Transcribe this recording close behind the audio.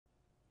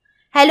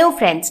Hello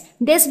friends,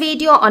 this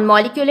video on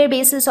molecular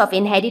basis of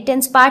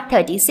inheritance part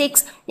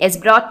 36 is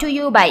brought to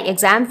you by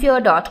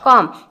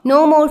examfear.com.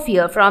 No more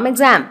fear from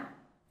exam.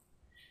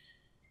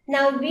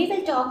 Now we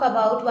will talk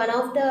about one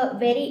of the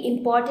very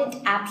important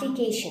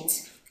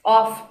applications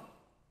of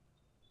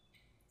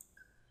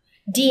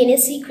DNA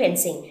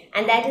sequencing,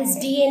 and that is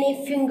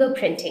DNA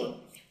fingerprinting.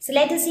 So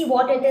let us see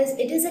what it is.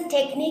 It is a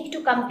technique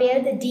to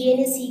compare the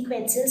DNA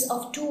sequences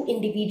of two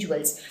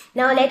individuals.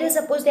 Now let us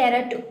suppose there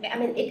are two,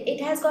 it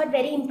has got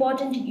very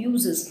important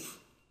uses.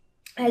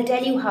 I'll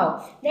tell you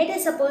how. Let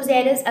us suppose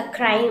there is a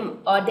crime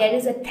or there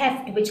is a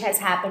theft which has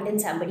happened in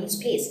somebody's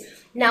place.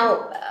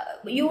 Now,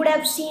 you would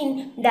have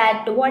seen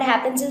that what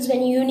happens is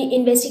when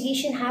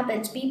investigation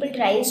happens, people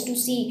tries to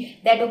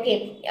see that,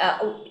 okay,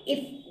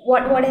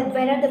 where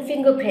are the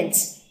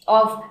fingerprints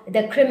of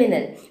the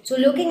criminal. So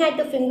looking at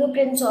the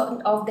fingerprints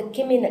of the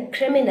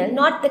criminal,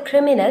 not the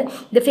criminal,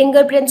 the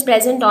fingerprints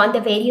present on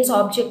the various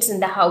objects in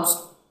the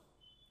house.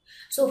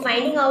 So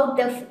finding out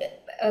the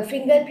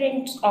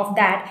fingerprints of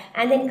that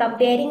and then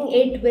comparing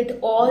it with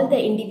all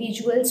the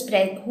individuals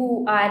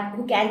who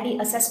can be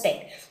a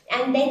suspect,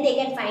 and then they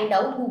can find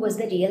out who was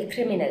the real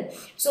criminal.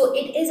 So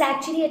it is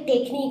actually a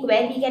technique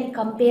where we can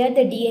compare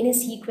the DNA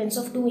sequence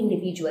of two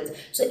individuals.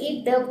 So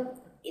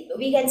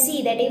we can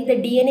see that if the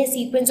DNA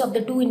sequence of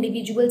the two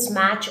individuals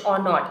match or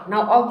not.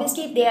 Now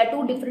obviously if they are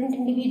two different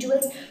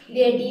individuals,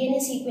 their DNA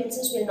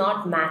sequences will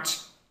not match.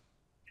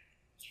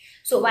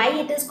 So why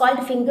it is called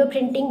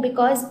fingerprinting?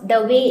 Because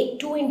the way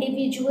two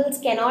individuals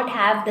cannot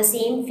have the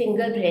same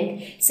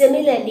fingerprint,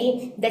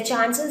 similarly the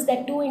chances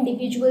that two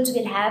individuals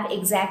will have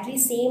exactly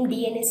same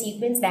DNA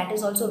sequence, that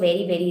is also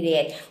very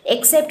rare,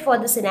 except for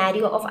the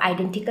scenario of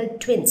identical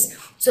twins.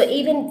 So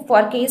even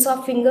for case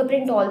of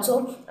fingerprint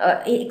also,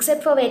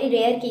 except for very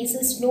rare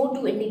cases, no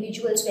two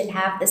individuals will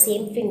have the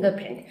same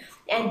fingerprint,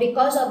 and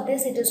because of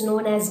this it is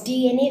known as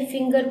DNA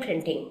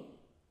fingerprinting.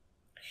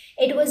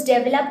 It was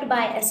developed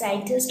by a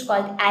scientist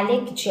called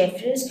Alec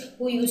Jeffreys,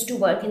 who used to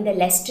work in the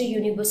Leicester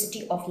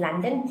University of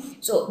London.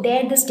 So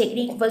there this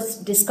technique was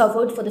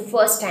discovered for the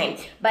first time,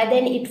 but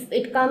then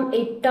it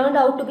turned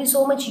out to be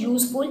so much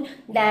useful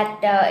that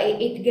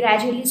it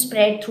gradually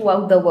spread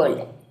throughout the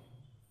world.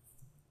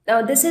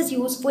 Now this is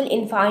useful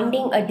in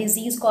finding a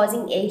disease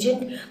causing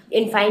agent,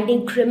 in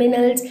finding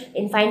criminals,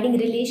 in finding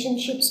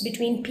relationships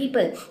between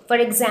people. For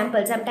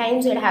example,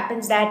 sometimes it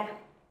happens that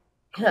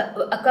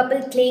a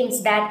couple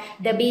claims that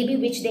the baby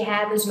which they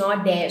have is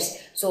not theirs,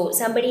 so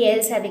somebody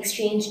else have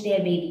exchanged their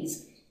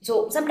babies.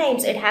 So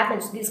sometimes it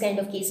happens, these kind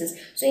of cases.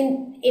 So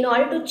in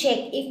order to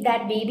check if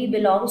that baby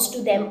belongs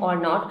to them or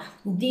not,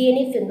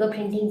 DNA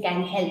fingerprinting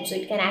can help. So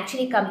it can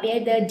actually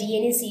compare the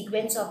DNA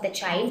sequence of the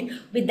child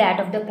with that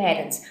of the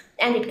parents,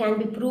 and it can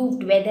be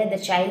proved whether the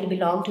child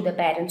belonged to the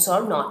parents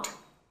or not.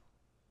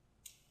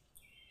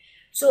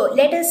 So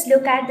let us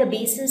look at the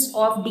basis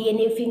of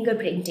DNA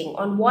fingerprinting,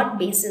 on what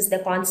basis the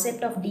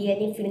concept of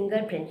DNA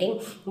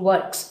fingerprinting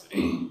works.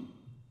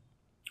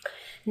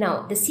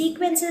 Now, the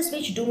sequences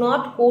which do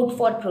not code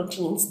for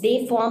proteins,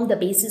 they form the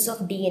basis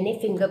of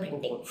DNA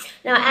fingerprinting.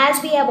 Now, as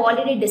we have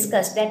already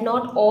discussed that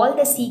not all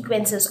the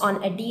sequences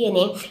on a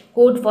DNA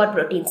code for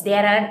proteins.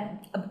 There are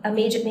a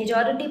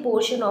majority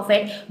portion of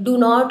it do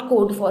not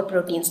code for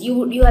proteins.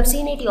 You have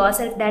seen it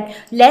yourself that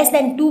less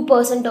than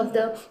 2% of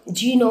the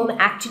genome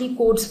actually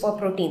codes for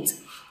proteins.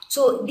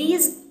 So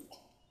these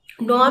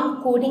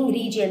non-coding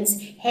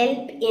regions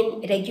help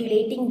in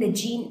regulating the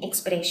gene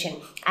expression,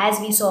 as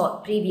we saw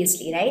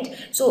previously, right?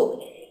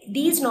 So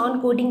these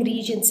non-coding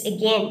regions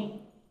again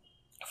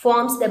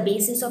forms the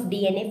basis of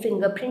DNA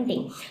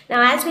fingerprinting.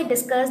 Now, as we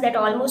discussed that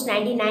almost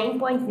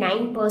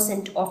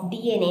 99.9% of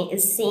DNA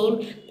is same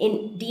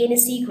in DNA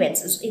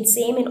sequences, is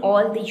same in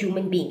all the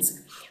human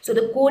beings. So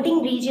the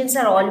coding regions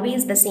are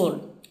always the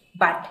same,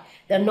 but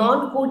the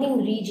non-coding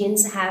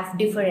regions have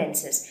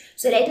differences.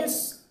 So let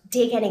us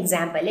take an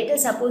example. Let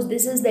us suppose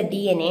this is the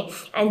DNA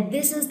and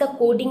this is the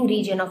coding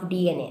region of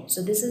DNA.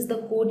 So this is the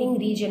coding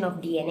region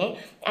of DNA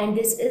and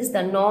this is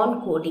the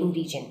non-coding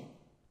region.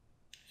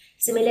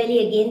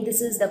 Similarly, again, this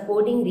is the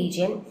coding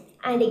region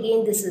and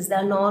again, this is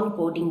the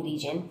non-coding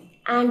region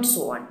and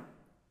so on.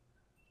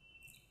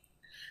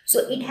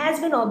 So it has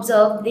been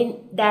observed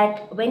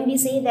that when we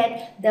say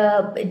that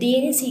the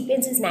DNA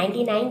sequence is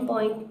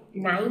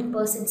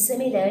 99.9%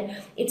 similar,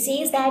 it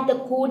says that the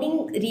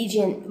coding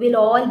region will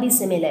all be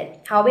similar.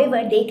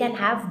 However, they can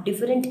have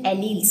different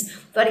alleles.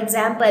 For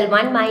example,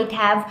 one might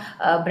have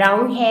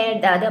brown hair,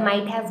 the other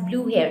might have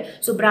blue hair.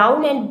 So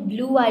brown and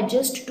blue are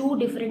just two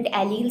different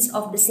alleles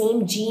of the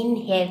same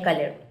gene hair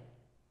color.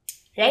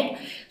 Right?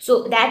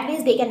 So that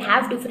means they can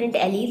have different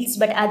alleles,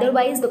 but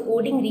otherwise the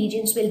coding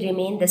regions will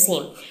remain the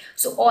same.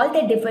 So all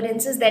the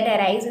differences that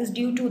arise is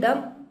due to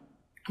the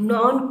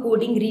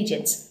non-coding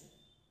regions.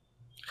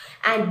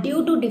 And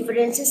due to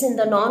differences in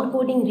the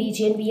non-coding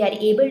region, we are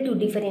able to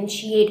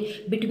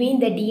differentiate between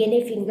the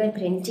DNA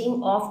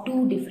fingerprinting of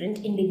two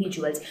different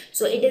individuals.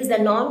 So it is the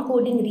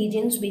non-coding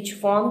regions which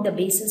form the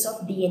basis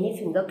of DNA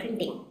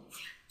fingerprinting.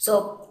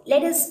 So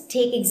let us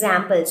take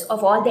examples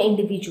of all the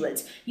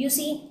individuals. You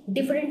see,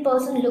 different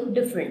person look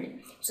different.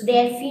 So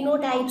their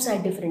phenotypes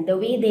are different. The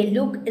way they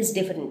look is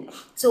different.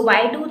 So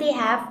why do they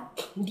have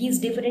these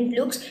different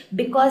looks?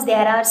 Because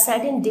there are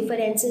certain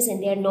differences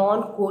in their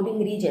non-coding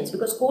regions.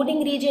 Because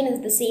coding region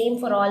is the same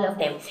for all of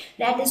them.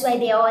 That is why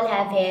they all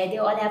have hair, they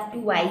all have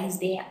two eyes,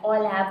 they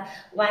all have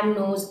one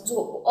nose.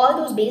 So all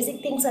those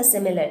basic things are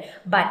similar.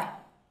 But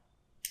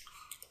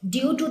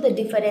due to the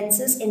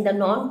differences in the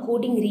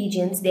non-coding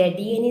regions, their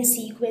DNA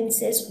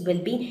sequences will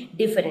be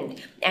different.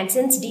 And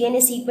since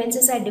DNA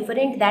sequences are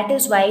different, that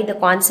is why the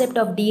concept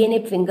of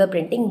DNA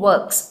fingerprinting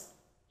works.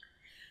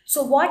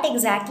 So what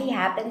exactly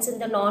happens in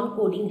the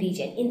non-coding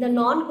region? In the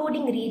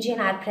non-coding region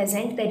are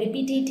present the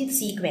repetitive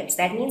sequence.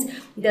 That means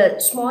the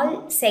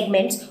small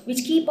segments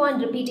which keep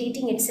on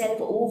repeating itself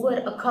over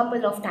a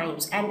couple of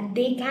times, and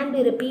they can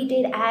be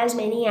repeated as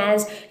many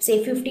as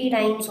say 50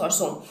 times or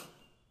so.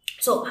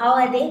 So how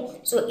are they?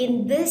 So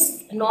in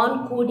this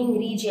non-coding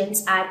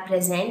regions are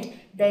present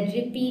the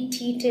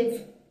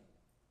repetitive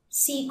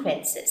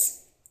sequences.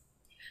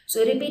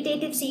 So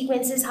repetitive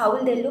sequences, how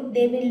will they look?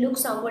 They will look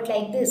somewhat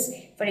like this.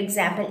 For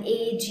example,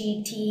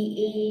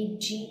 AGTA.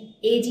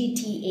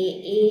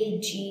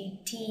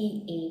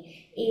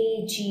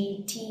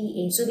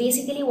 So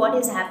basically what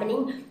is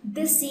happening?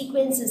 This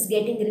sequence is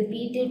getting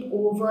repeated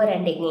over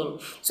and again.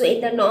 So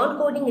in the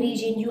non-coding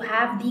region, you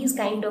have these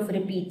kind of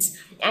repeats,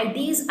 and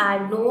these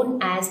are known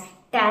as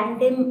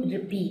tandem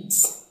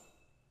repeats.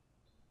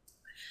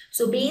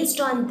 So based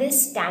on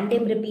this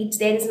tandem repeats,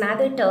 there is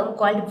another term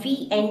called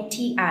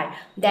VNTR,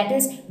 that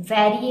is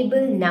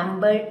variable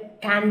number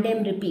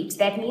tandem repeats.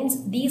 That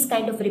means these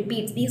kind of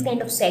repeats, these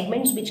kind of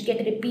segments which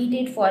get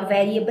repeated for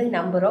variable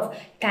number of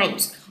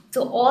times.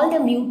 So all the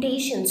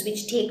mutations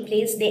which take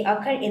place, they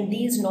occur in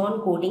these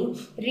non-coding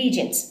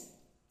regions.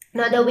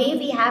 Now the way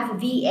we have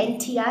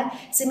VNTR,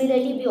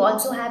 similarly we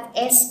also have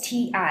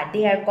STR.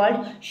 They are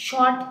called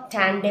short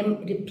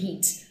tandem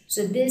repeats.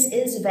 So this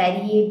is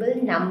variable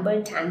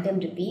number tandem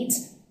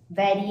repeats,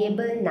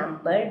 variable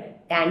number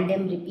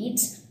tandem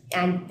repeats,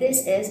 and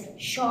this is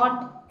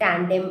short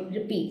tandem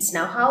repeats.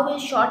 Now how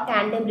is short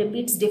tandem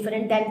repeats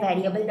different than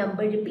variable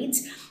number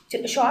repeats?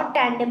 So short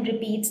tandem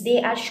repeats,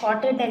 they are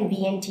shorter than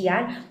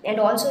VNTR, and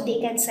also they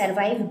can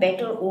survive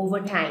better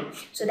over time.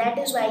 So that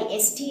is why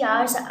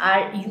STRs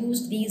are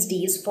used these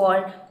days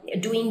for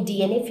doing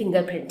DNA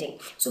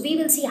fingerprinting. So we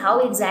will see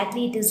how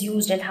exactly it is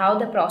used and how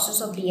the process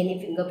of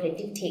DNA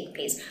fingerprinting take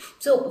place.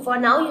 So for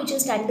now, you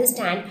just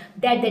understand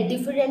that the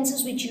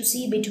differences which you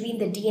see between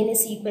the DNA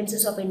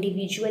sequences of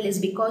individual is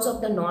because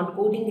of the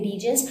non-coding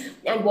regions,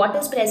 and what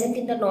is present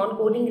in the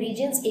non-coding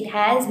regions, it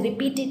has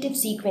repetitive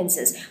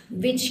sequences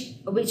which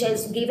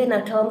is given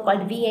a term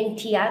called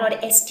VNTR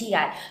or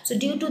STR. So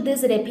due to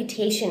this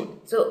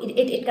repetition, so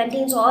it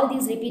contains all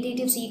these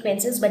repetitive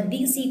sequences, but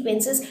these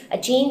sequences, a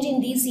change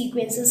in these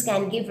sequences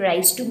can give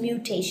rise to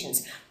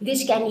mutations,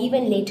 which can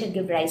even later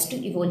give rise to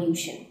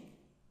evolution.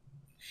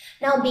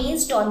 Now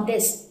based on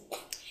this,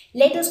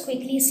 let us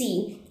quickly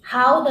see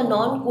how the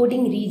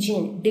non-coding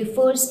region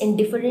differs in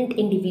different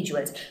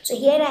individuals. So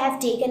here I have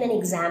taken an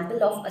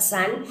example of a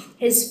son,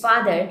 his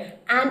father,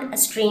 and a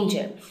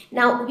stranger.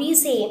 Now we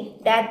say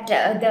that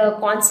the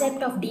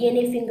concept of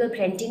DNA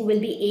fingerprinting will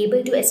be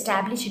able to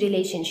establish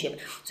relationship.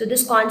 So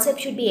this concept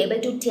should be able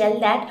to tell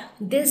that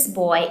this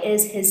boy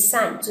is his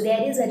son. So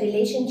there is a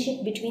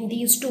relationship between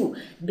these two,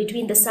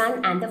 between the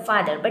son and the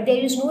father, but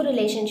there is no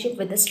relationship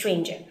with the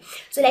stranger.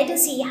 So let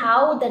us see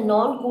how the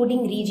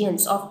non-coding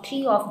regions of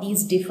three of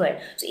these differ.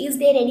 So is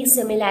there any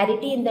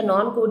similarity in the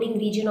non-coding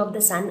region of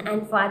the son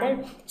and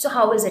father? So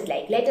how is it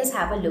like? Let us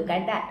have a look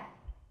at that.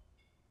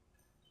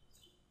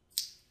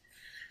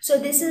 So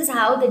this is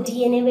how the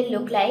DNA will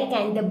look like,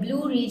 and the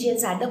blue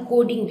regions are the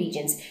coding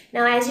regions.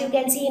 Now as you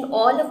can see, in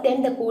all of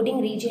them the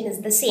coding region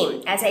is the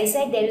same. As I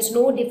said, there is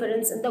no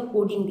difference in the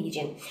coding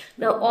region.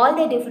 Now all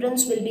the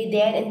difference will be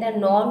there in the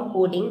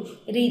non-coding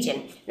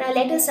region. Now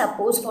let us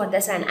suppose for the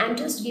sun, I'm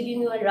just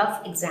giving you a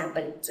rough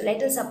example. So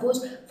let us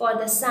suppose for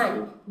the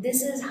sun,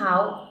 this is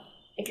how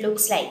it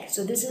looks like.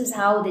 So this is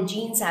how the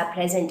genes are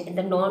present in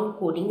the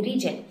non-coding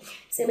region.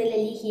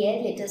 Similarly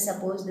here, let us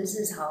suppose this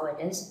is how it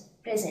is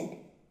present.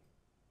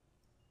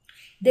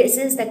 This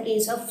is the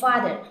case of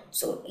father.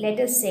 So let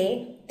us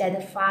say that the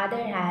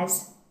father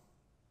has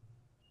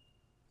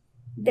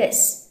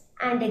this,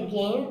 and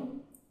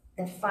again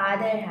the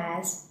father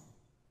has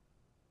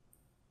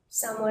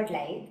somewhat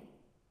like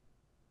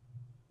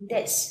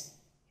this.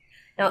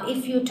 Now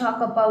if you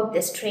talk about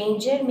the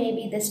stranger,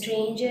 maybe the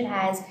stranger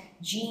has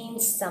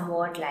genes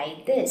somewhat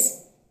like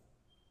this.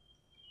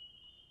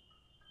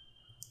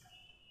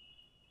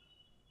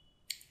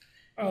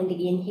 And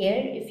again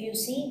here, if you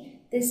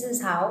see, this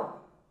is how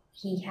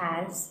he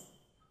has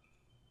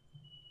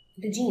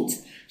the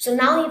genes. So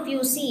now if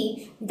you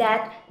see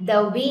that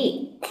the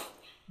way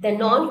the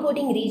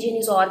non-coding region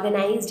is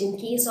organized in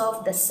case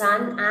of the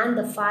son and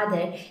the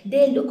father,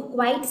 they look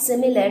quite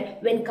similar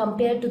when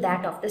compared to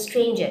that of the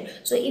stranger.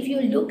 So if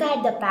you look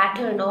at the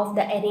pattern of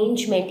the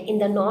arrangement in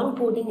the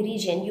non-coding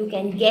region, you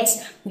can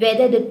guess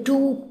whether the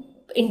two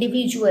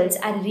individuals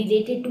are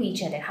related to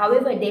each other.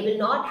 However, they will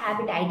not have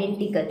it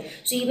identical.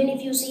 So even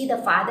if you see the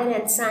father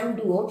and son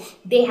duo,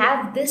 they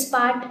have this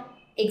part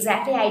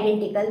exactly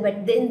identical,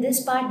 but then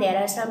this part there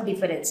are some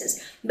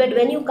differences. But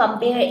when you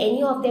compare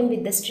any of them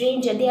with the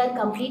stranger, they are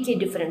completely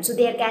different. So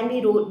there can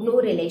be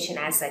no relation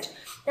as such.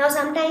 Now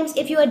sometimes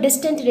if you are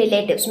distant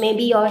relatives,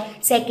 maybe your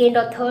second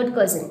or third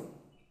cousin,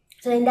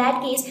 so in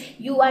that case,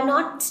 you are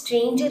not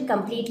stranger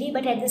completely,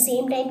 but at the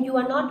same time, you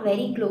are not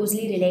very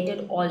closely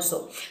related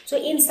also. So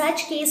in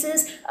such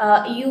cases,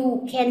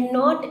 you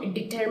cannot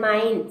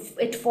determine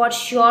it for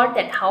sure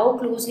that how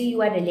closely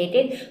you are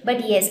related.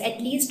 But yes,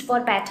 at least for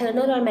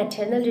paternal or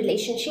maternal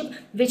relationship,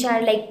 which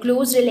are like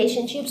close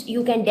relationships,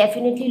 you can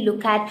definitely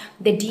look at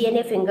the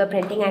DNA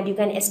fingerprinting and you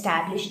can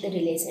establish the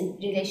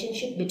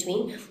relationship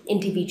between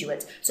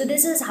individuals. So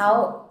this is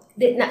how.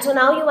 So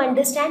now you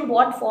understand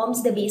what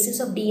forms the basis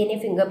of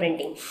DNA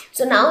fingerprinting.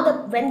 So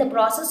now when the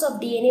process of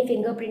DNA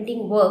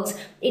fingerprinting works,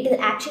 it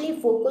will actually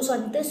focus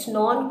on this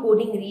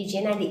non-coding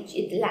region, and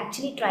it will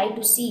actually try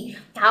to see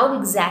how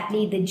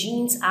exactly the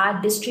genes are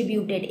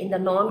distributed in the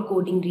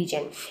non-coding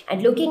region.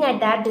 And looking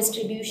at that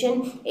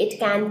distribution, it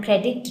can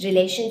predict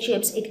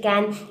relationships, it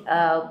can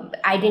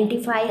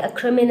identify a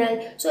criminal.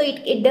 So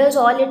it does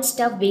all its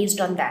stuff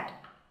based on that.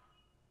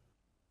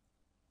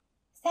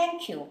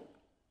 Thank you.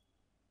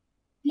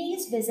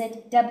 Please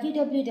visit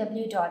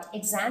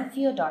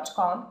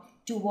www.examfear.com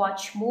to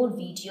watch more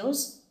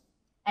videos,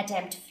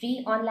 attempt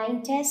free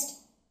online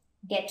test,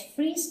 get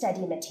free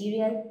study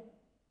material,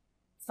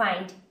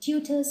 find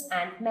tutors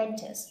and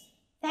mentors.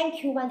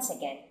 Thank you once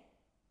again.